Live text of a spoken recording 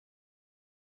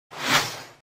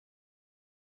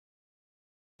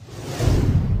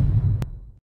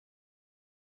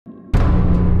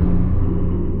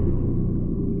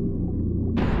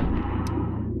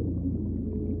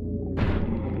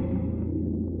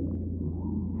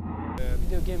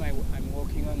video game I'm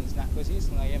working on is Narcosis,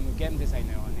 and I am a game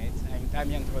designer on it. I'm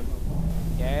Damien Dreveau.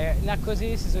 Yeah,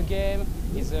 Narcosis is a game,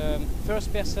 it's a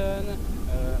first-person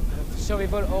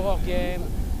survival horror game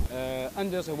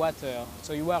under the water.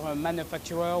 So you are a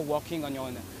manufacturer working on your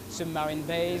own submarine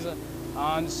base,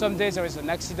 and some days there is an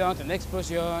accident, an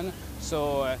explosion,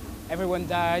 so everyone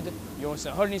died, you're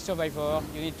the only survivor,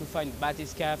 you need to find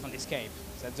bathyscaphe and escape.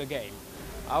 That's the game.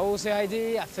 How was the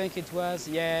idea? I think it was,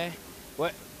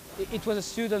 well, it was a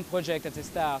student project at the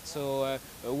start, so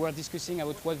we were discussing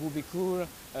about what would be cool.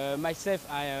 Myself,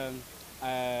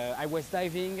 I was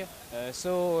diving,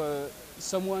 so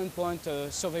someone pointed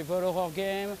a survival horror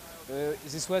game.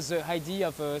 This was the idea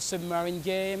of a submarine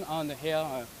game, and here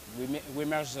we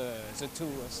merged the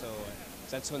two, so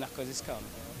that's how Narcosis comes.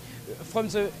 From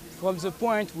the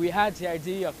point we had the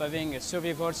idea of having a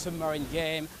survival submarine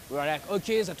game, we were like,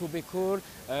 okay, that would be cool.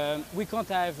 We can't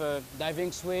have a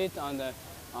diving suite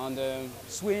and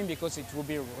swim because it would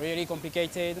be really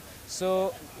complicated.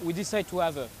 So we decided to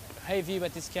have a heavy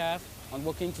bathyscaphe and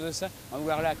walking to the side, and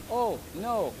we were like, oh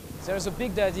no, there's a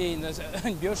big daddy in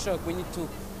BioShock, we need to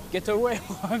get away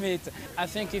from it. I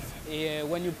think if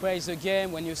when you play the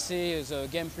game, when you see the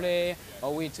gameplay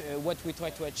or what we try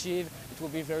to achieve, it will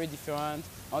be very different.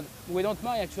 And we don't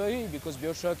mind actually, because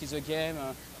BioShock is a game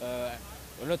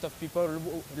a lot of people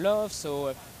love.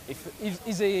 So if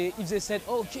they said,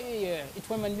 okay, it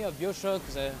reminds me of BioShock,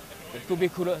 it could be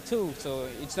cooler too. So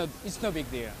it's no big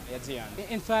deal at the end.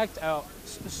 In fact,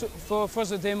 for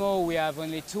the demo we have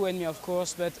only two enemies, of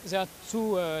course, but there are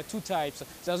two types.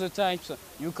 There are the types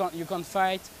you can't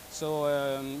fight, so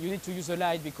you need to use the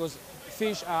light because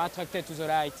fish are attracted to the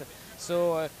light.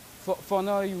 So for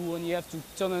now you only have to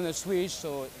turn on a switch,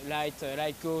 so light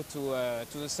go to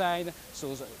the side,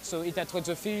 so it attracts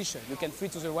the fish. You can flee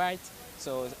to the right.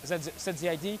 So that's the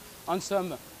idea. On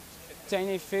some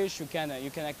tiny fish you can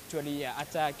actually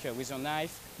attack with your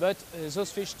knife, but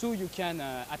those fish too you can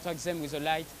attack them with a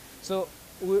light. So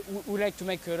we like to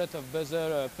make a lot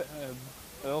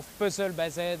of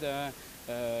puzzle-based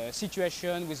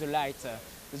situation with a light.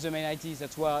 That's the main idea.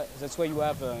 That's why you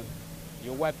have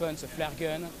your weapons, a flare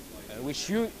gun, which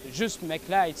you just make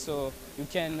light, so you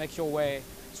can make your way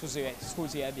through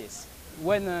the abyss.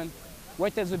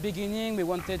 Right at the beginning, we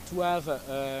wanted to have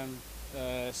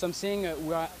something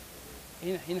where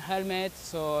in helmet,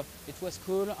 so it was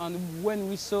cool. And when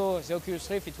we saw the Oculus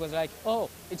Rift, it was like, oh,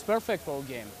 it's perfect for a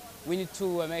game. We need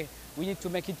to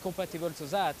make it compatible to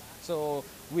that. So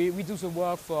we do the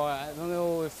work for, I don't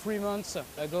know, 3 months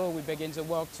ago. We began the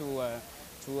work to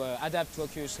adapt to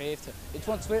Oculus Rift. It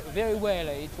went very well.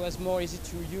 It was more easy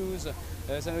to use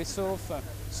than we thought.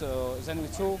 So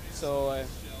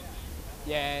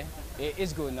yeah,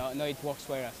 it's good. No, it works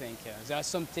well, I think. There are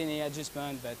some tiny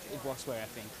adjustments, but it works well, I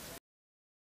think.